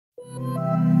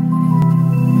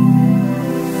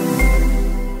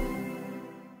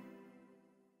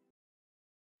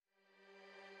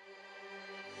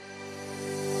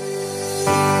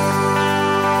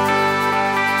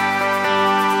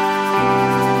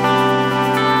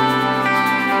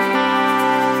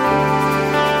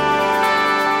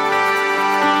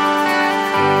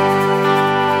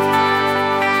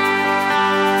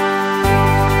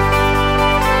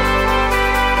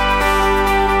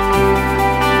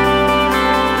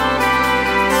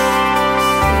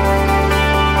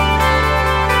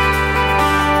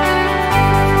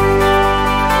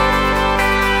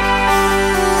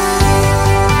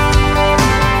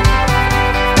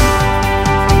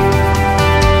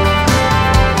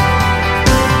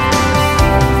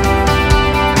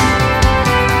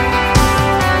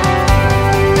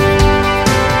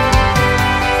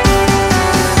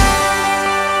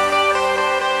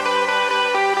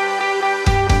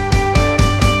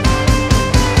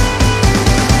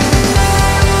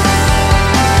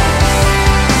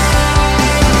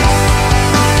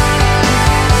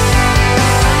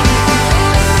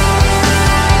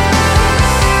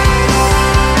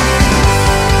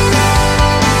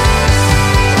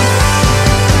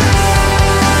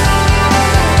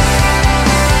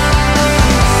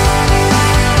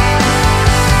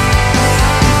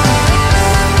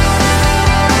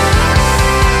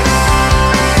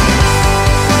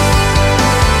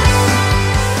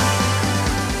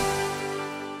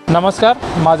नमस्कार,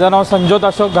 माझं नाव संजोत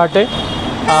अशोक घाटे,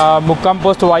 मुक्काम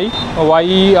पोस्ट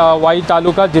वाई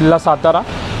तालुका जिल्हा सातारा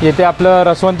येथे आपलं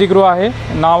रसवंतीगृह आहे।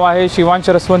 नाव आहे शिवांश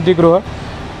रसवंतीगृह।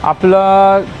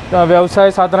 आपला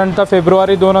व्यवसाय साधारणतः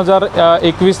फेब्रुवारी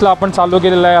 2021ला आपण चालू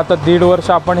केलेला आहे। आता 1.5 वर्ष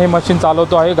आपण हे मशीन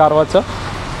चालवतो आहे गारवाचं।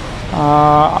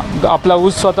 आपला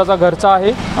ऊस स्वतःचा घरचा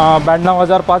आहे।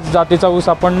 92,005 जातीचा ऊस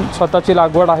आपण स्वतःची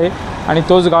लागवड आहे आणि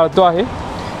तोच गाळतो आहे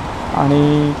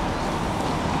आणि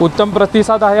उत्तम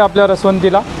प्रतिसाद आहे आपल्या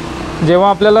रसवंतीला। जेव्हा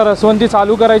आपल्याला रसवंती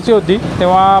चालू करायची होती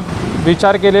तेव्हा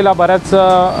विचार केलेला, बऱ्याच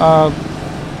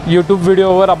यूट्यूब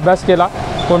व्हिडिओवर अभ्यास केला,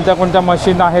 कोणत्या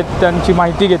मशीन आहेत त्यांची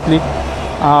माहिती घेतली।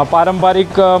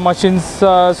 पारंपरिक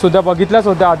मशीन्ससुद्धा बघितल्याच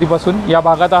होत्या आधीपासून, या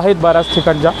भागात आहेत बऱ्याच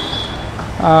ठिकाणच्या।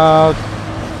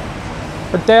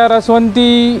 त्या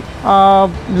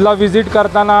रसवंतीला व्हिजिट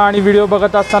करताना आणि व्हिडिओ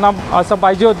बघत असताना असं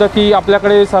पाहिजे होतं की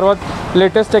आपल्याकडे सर्वात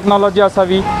लेटेस्ट टेक्नॉलॉजी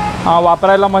असावी,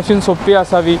 वापरायला मशीन सोपी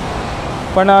असावी।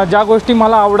 पण ज्या गोष्टी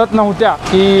मला आवडत नव्हत्या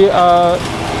की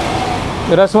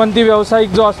रसवंती व्यावसायिक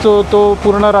जो असतो तो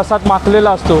पूर्ण रसात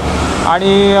माखलेला असतो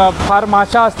आणि फार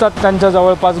माशा असतात त्यांच्या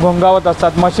जवळपास, घोंगावत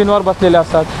असतात, मशीनवर बसलेले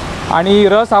असतात आणि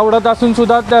रस आवडत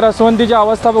असूनसुद्धा त्या रसवंतीची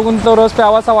अवस्था बघून तो रस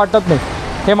प्यावासा वाटत नाही,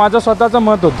 हे माझं स्वतःचं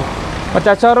मत होतं। मग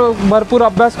त्याच्यावर भरपूर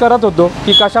अभ्यास करत होतो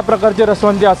की कशा प्रकारची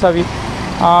रसवंती असावी।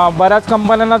 बऱ्याच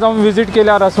कंपन्यांना जाऊन व्हिजिट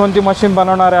केल्या, रसवंती मशीन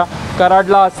बनवणाऱ्या,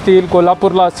 कराडला असतील,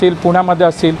 कोल्हापूरला असतील, पुण्यामध्ये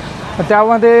असतील।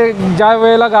 त्यामध्ये ज्या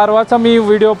वेळेला गारवाचा मी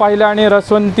व्हिडिओ पाहिला आणि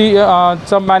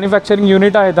रसवंतीचं मॅन्युफॅक्चरिंग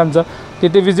युनिट आहे त्यांचं,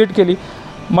 तिथे व्हिजिट केली,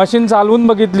 मशीन चालवून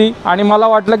बघितली आणि मला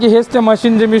वाटलं की हेच ते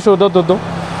मशीन जे मी शोधत होतो।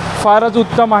 फारच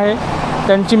उत्तम आहे।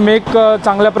 त्यांची मेक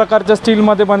चांगल्या प्रकारच्या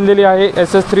स्टीलमध्ये बनलेली आहे,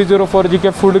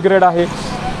 SS304 फूड ग्रेड आहे।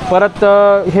 परत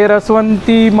हे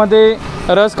रसवंतीमध्ये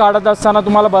रस काढत असताना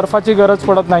तुम्हाला बर्फाची गरज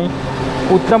पडत नाही।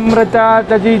 उत्तमरित्या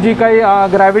त्याची जी काही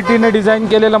ग्रॅव्हिटीने डिझाईन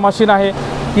केलेलं मशीन आहे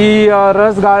की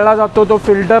रस गाळला जातो, तो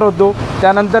फिल्टर होतो,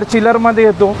 त्यानंतर चिलरमध्ये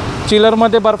येतो,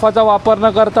 चिलरमध्ये बर्फाचा वापर न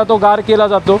करता तो गार केला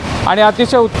जातो आणि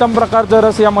अतिशय उत्तम प्रकारचा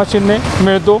रस या मशीनने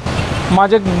मिळतो।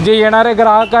 माझे जे येणारे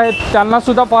ग्राहक आहेत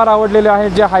त्यांनासुद्धा फार आवडलेले आहे।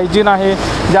 जे हायजीन आहे,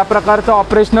 ज्या प्रकारचं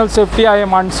ऑपरेशनल सेफ्टी आहे,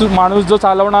 माणूस जो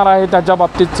चालवणार आहे त्याच्या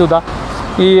बाबतीतसुद्धा,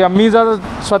 की मी जर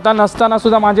स्वतः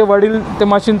नसतानासुद्धा माझे वडील ते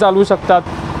मशीन चालवू शकतात,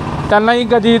 त्यांनाही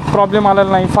कधी प्रॉब्लेम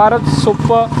आलेला नाही। फारच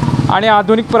सोपं आणि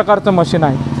आधुनिक प्रकारचं मशीन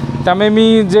आहे। त्यामुळे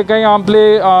मी जे काही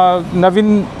आपले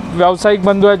नवीन व्यावसायिक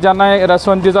बंधू आहेत ज्यांना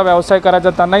रसवंतीचा व्यवसाय करायचा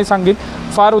त्यांनाही सांगेन,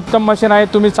 फार उत्तम मशीन आहे,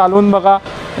 तुम्ही चालवून बघा,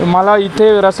 मला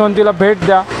इथे रसवंतीला भेट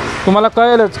द्या, तुम्हाला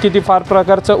कळेलच की ती फार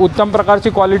प्रकारचं उत्तम प्रकारची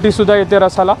क्वालिटीसुद्धा येते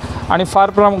रसाला आणि फार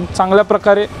चांगल्या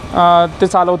प्रकारे ते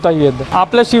चालवताही येतं।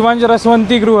 आपलं शिवांश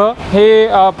रसवंतीगृह हे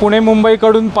पुणे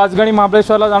मुंबईकडून पाचगणी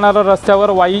महाबळेश्वरला जाणाऱ्या रस्त्यावर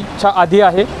वाईच्या आधी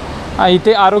आहे।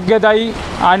 इथे आरोग्यदायी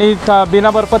आणि बिना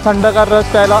बर्फ थंडगार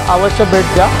रस प्यायला अवश्य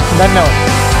भेट द्या। धन्यवाद।